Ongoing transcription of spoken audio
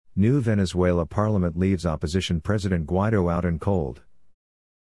New Venezuela parliament leaves opposition President Guaido out in cold.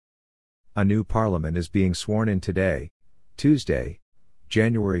 A new parliament is being sworn in today, Tuesday,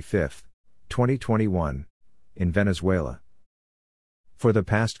 January 5, 2021, in Venezuela. For the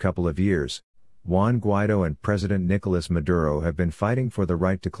past couple of years, Juan Guaido and President Nicolas Maduro have been fighting for the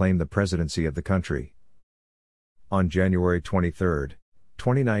right to claim the presidency of the country. On January 23,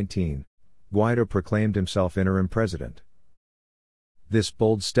 2019, Guaido proclaimed himself interim president. This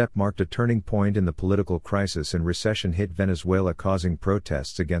bold step marked a turning point in the political crisis and recession hit Venezuela, causing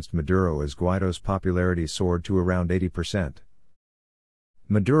protests against Maduro as Guaido's popularity soared to around 80%.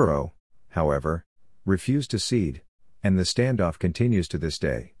 Maduro, however, refused to cede, and the standoff continues to this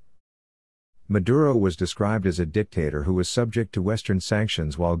day. Maduro was described as a dictator who was subject to Western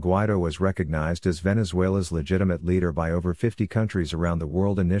sanctions, while Guaido was recognized as Venezuela's legitimate leader by over 50 countries around the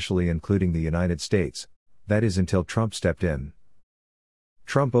world, initially including the United States, that is until Trump stepped in.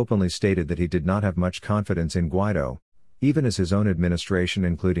 Trump openly stated that he did not have much confidence in Guaido, even as his own administration,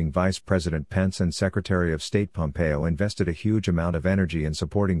 including Vice President Pence and Secretary of State Pompeo, invested a huge amount of energy in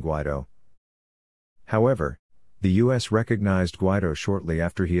supporting Guaido. However, the U.S. recognized Guaido shortly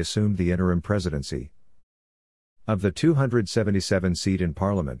after he assumed the interim presidency. Of the 277 seats in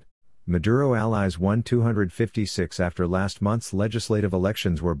parliament, Maduro allies won 256 after last month's legislative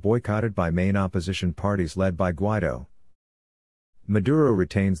elections were boycotted by main opposition parties led by Guaido. Maduro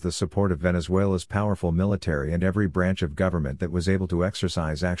retains the support of Venezuela's powerful military and every branch of government that was able to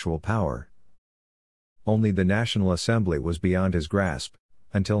exercise actual power. Only the National Assembly was beyond his grasp,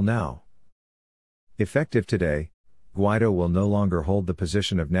 until now. Effective today, Guaido will no longer hold the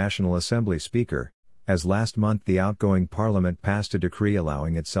position of National Assembly Speaker, as last month the outgoing parliament passed a decree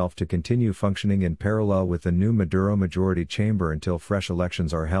allowing itself to continue functioning in parallel with the new Maduro majority chamber until fresh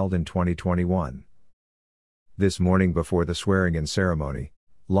elections are held in 2021. This morning, before the swearing-in ceremony,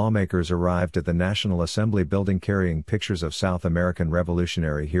 lawmakers arrived at the National Assembly building carrying pictures of South American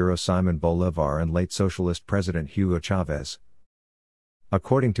revolutionary hero Simon Bolivar and late socialist President Hugo Chavez.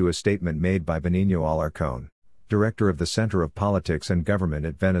 According to a statement made by Benigno Alarcón, director of the Center of Politics and Government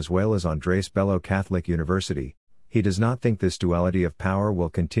at Venezuela's Andrés Bello Catholic University, he does not think this duality of power will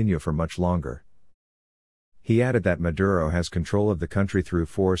continue for much longer. He added that Maduro has control of the country through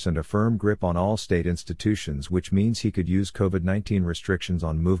force and a firm grip on all state institutions, which means he could use COVID-19 restrictions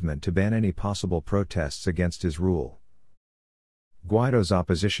on movement to ban any possible protests against his rule. Guaido's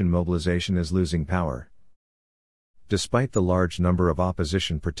opposition mobilization is losing power. Despite the large number of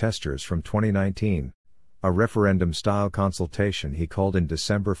opposition protesters from 2019, a referendum-style consultation he called in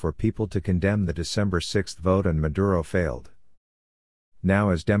December for people to condemn the December 6 vote and Maduro failed.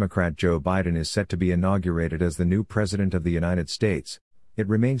 Now, as Democrat Joe Biden is set to be inaugurated as the new President of the United States, it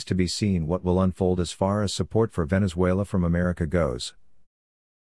remains to be seen what will unfold as far as support for Venezuela from America goes.